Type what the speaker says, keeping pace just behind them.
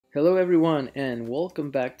Hello everyone and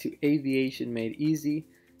welcome back to Aviation Made Easy,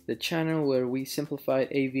 the channel where we simplify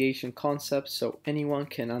aviation concepts so anyone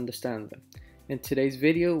can understand them. In today's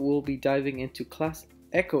video we'll be diving into Class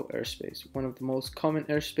Eco airspace, one of the most common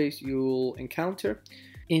airspace you'll encounter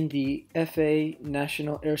in the FAA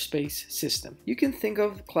National Airspace System. You can think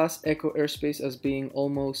of Class Eco airspace as being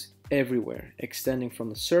almost everywhere, extending from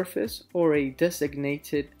the surface or a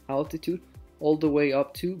designated altitude all the way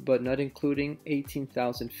up to, but not including,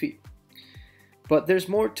 18,000 feet. But there's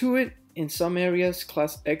more to it. In some areas,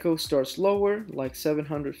 Class Eco starts lower, like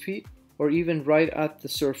 700 feet, or even right at the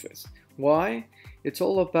surface. Why? It's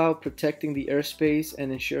all about protecting the airspace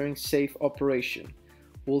and ensuring safe operation.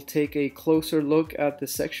 We'll take a closer look at the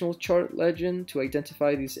sectional chart legend to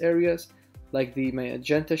identify these areas, like the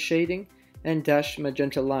magenta shading and dashed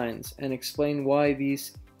magenta lines, and explain why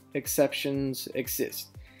these exceptions exist.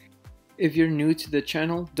 If you're new to the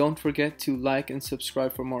channel, don't forget to like and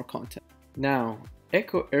subscribe for more content. Now,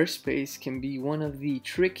 Eco airspace can be one of the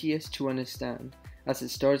trickiest to understand, as it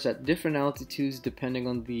starts at different altitudes depending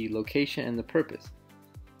on the location and the purpose.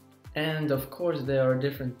 And of course there are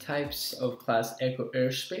different types of Class Eco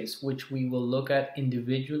airspace, which we will look at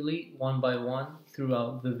individually one by one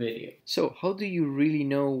throughout the video. So how do you really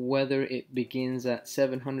know whether it begins at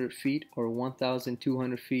 700 feet or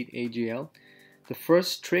 1,200 feet AGL? The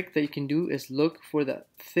first trick that you can do is look for that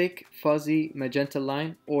thick fuzzy magenta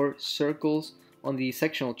line or circles on the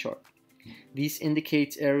sectional chart. These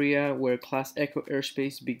indicates area where Class Eco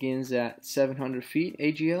airspace begins at 700 feet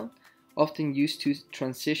AGL, often used to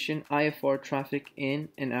transition IFR traffic in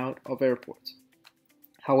and out of airports.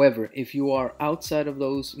 However, if you are outside of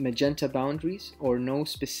those magenta boundaries or no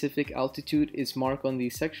specific altitude is marked on the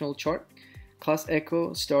sectional chart, Class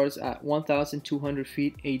Eco starts at 1,200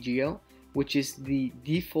 feet AGL, which is the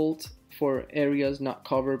default for areas not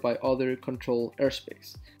covered by other control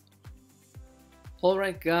airspace.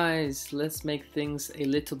 Alright guys, let's make things a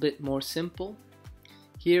little bit more simple.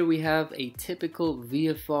 Here we have a typical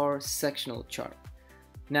VFR sectional chart.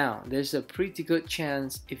 Now, there's a pretty good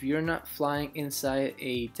chance if you're not flying inside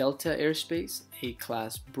a Delta airspace, a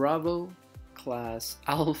Class Bravo, Class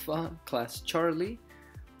Alpha, Class Charlie,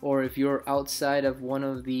 or if you're outside of one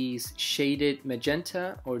of these shaded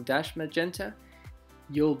magenta or dashed magenta,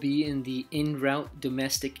 you'll be in the enroute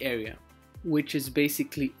domestic area, which is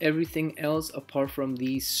basically everything else apart from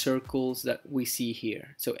these circles that we see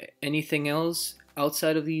here. So anything else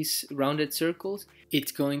outside of these rounded circles,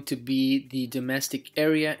 it's going to be the domestic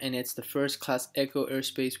area, and it's the first Class Eco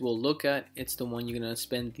airspace we'll look at. It's the one you're going to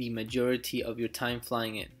spend the majority of your time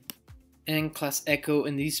flying in. And Class Eco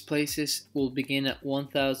in these places will begin at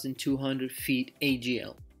 1,200 feet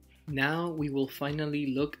AGL. Now we will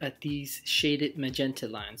finally look at these shaded magenta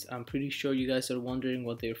lines. I'm pretty sure you guys are wondering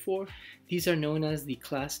what they're for. These are known as the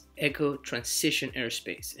Class Eco transition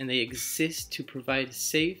airspace, and they exist to provide a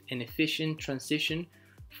safe and efficient transition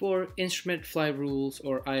for instrument flight rules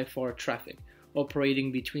or IFR traffic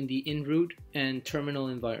operating between the en-route and terminal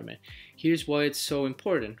environment. Here's why it's so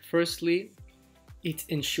important. Firstly, it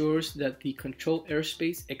ensures that the control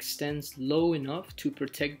airspace extends low enough to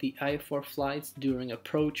protect the IFR flights during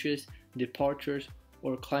approaches, departures,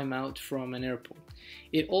 or climb out from an airport.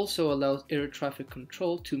 It also allows air traffic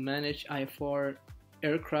control to manage IFR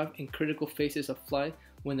aircraft in critical phases of flight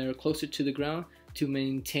when they are closer to the ground to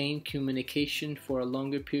maintain communication for a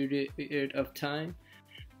longer period of time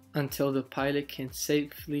until the pilot can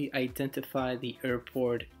safely identify the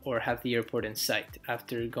airport or have the airport in sight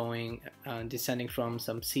after descending from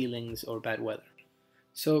some ceilings or bad weather.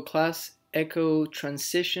 So Class Eco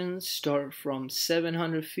transitions start from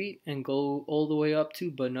 700 feet and go all the way up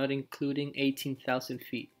to, but not including, 18,000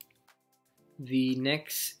 feet. The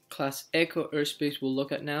next Class Eco airspace we'll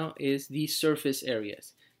look at now is the surface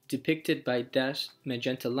areas, depicted by dashed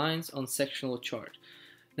magenta lines on sectional chart.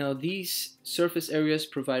 Now these surface areas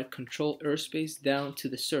provide control airspace down to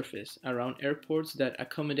the surface around airports that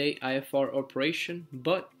accommodate IFR operation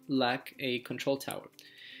but lack a control tower.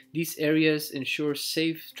 These areas ensure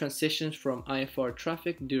safe transitions from IFR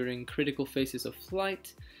traffic during critical phases of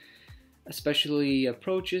flight, especially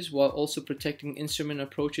approaches, while also protecting instrument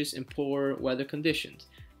approaches in poor weather conditions.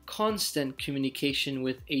 Constant communication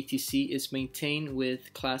with ATC is maintained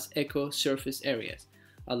with Class Eco surface areas,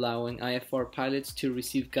 allowing IFR pilots to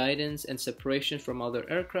receive guidance and separation from other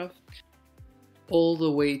aircraft all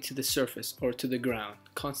the way to the surface or to the ground.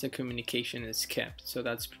 Constant communication is kept, so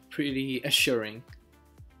that's pretty assuring.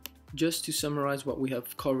 Just to summarize what we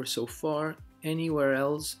have covered so far, anywhere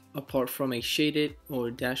else apart from a shaded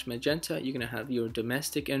or dashed magenta, you're going to have your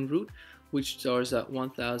domestic en route, which starts at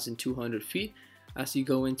 1,200 feet, As you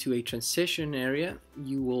go into a transition area,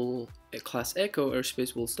 a Class Eco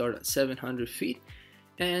airspace will start at 700 feet,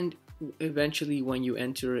 and eventually when you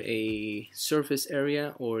enter a surface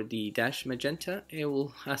area or the dashed magenta, it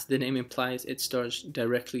will, as the name implies, it starts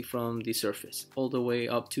directly from the surface, all the way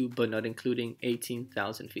up to but not including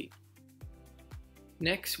 18,000 feet.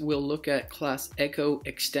 Next, we'll look at Class Eco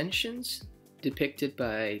extensions, depicted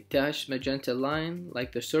by dashed magenta line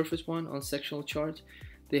like the surface one on sectional chart.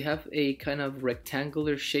 They have a kind of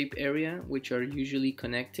rectangular shape area which are usually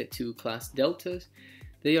connected to Class Deltas.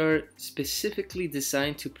 They are specifically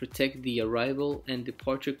designed to protect the arrival and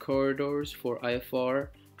departure corridors for IFR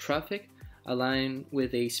traffic, aligned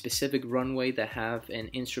with a specific runway that have an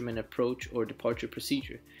instrument approach or departure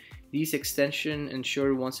procedure. These extensions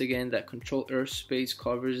ensure once again that controlled airspace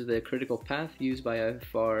covers the critical path used by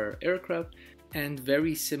IFR aircraft, and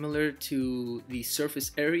very similar to the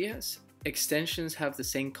surface areas, extensions have the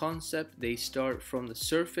same concept. They start from the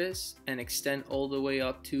surface and extend all the way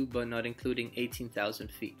up to but not including 18,000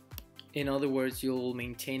 feet. In other words, you'll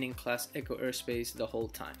maintain in Class Eco airspace the whole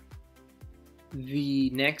time. The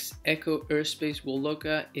next Eco airspace we'll look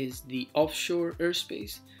at is the offshore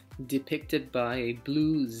airspace, depicted by a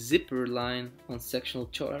blue zipper line on sectional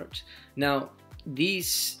charts. Now,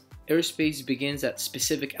 these airspace begins at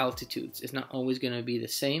specific altitudes. It's not always going to be the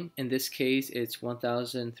same. In this case, it's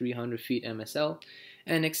 1,300 feet MSL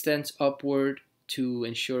and extends upward to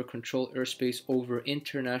ensure controlled airspace over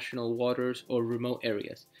international waters or remote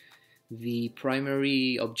areas. The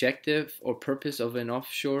primary objective or purpose of an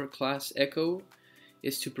offshore Class Eco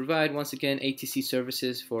is to provide, once again, ATC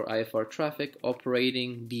services for IFR traffic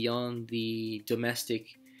operating beyond the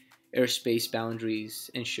domestic airspace boundaries,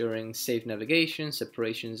 ensuring safe navigation,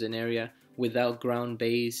 separations in area without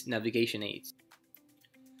ground-based navigation aids.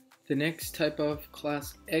 The next type of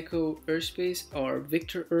Class Eco airspace are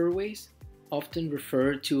Victor Airways, often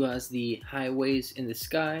referred to as the highways in the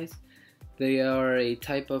skies. They are a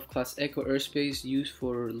type of Class Eco airspace used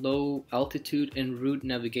for low altitude en route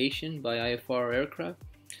navigation by IFR aircraft.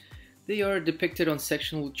 They are depicted on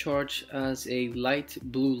sectional charts as a light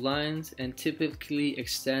blue lines and typically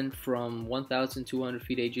extend from 1,200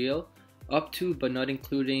 feet AGL up to but not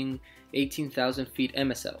including 18,000 feet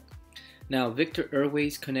MSL. Now, Victor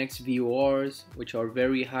Airways connects VORs, which are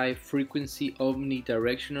very high frequency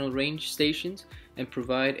omnidirectional range stations, and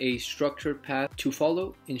provide a structured path to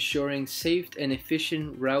follow, ensuring safe and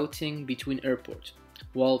efficient routing between airports.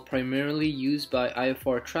 While primarily used by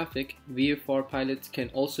IFR traffic, VFR pilots can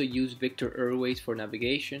also use Victor Airways for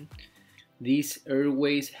navigation. These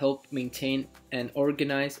airways help maintain an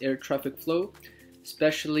organized air traffic flow,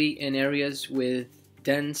 especially in areas with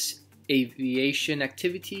dense aviation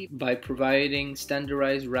activity, by providing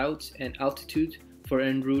standardized routes and altitude for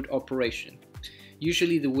en route operation.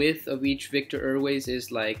 Usually the width of each Victor Airways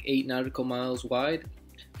is like 8 nautical miles wide,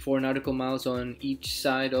 4 nautical miles on each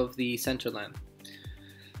side of the centerland.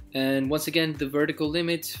 And once again, the vertical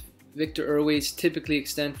limits, Victor Airways typically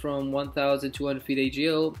extend from 1,200 feet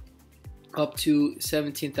AGL up to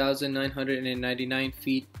 17,999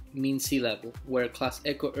 feet mean sea level, where Class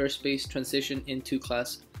Eco airspace transition into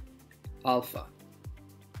Class Alpha.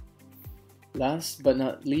 Last but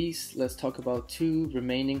not least, let's talk about two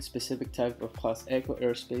remaining specific types of Class Eco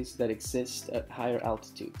airspace that exist at higher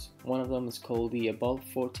altitudes. One of them is called the above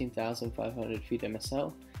 14,500 feet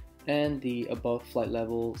MSL, and the above flight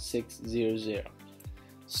level 600.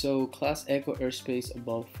 So Class Eco airspace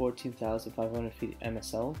above 14,500 feet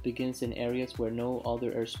MSL begins in areas where no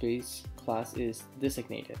other airspace class is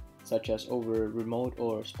designated, such as over remote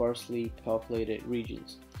or sparsely populated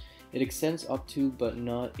regions. It extends up to but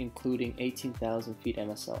not including 18,000 feet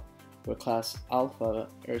MSL, where Class Alpha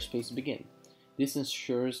airspace begins. This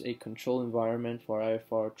ensures a controlled environment for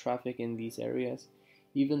IFR traffic in these areas,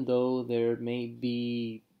 even though there may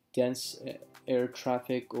be dense air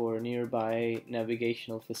traffic or nearby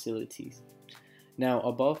navigational facilities. Now,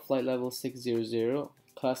 above flight level 600,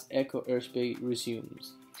 Class Eco airspace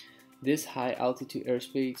resumes. This high altitude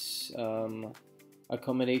airspace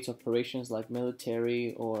accommodates operations like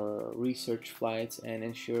military or research flights and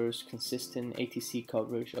ensures consistent ATC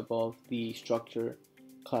coverage above the structure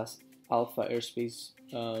Class Alpha airspace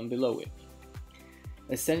below it.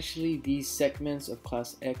 Essentially, these segments of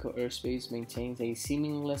Class Eco airspace maintains a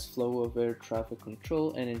seamless flow of air traffic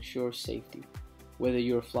control and ensures safety, whether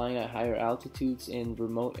you're flying at higher altitudes in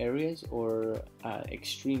remote areas or at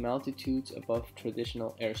extreme altitudes above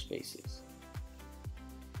traditional airspaces.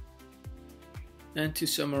 And to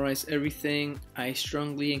summarize everything, I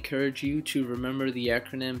strongly encourage you to remember the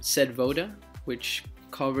acronym SEDVODA, which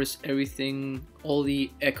covers everything, all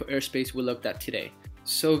the Eco airspace we looked at today.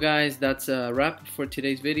 So guys, that's a wrap for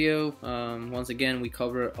today's video. Once again, we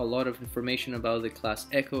cover a lot of information about the Class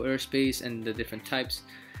Echo airspace and the different types.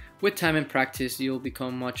 With time and practice, you'll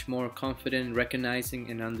become much more confident in recognizing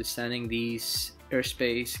and understanding these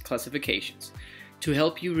airspace classifications. To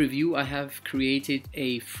help you review, I have created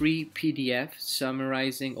a free PDF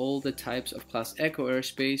summarizing all the types of Class Echo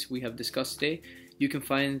airspace we have discussed today. You can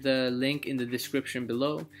find the link in the description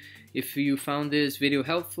below. If you found this video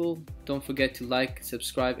helpful, don't forget to like,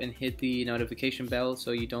 subscribe, and hit the notification bell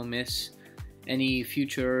so you don't miss any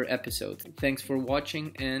future episodes. Thanks for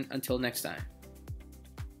watching, and until next time.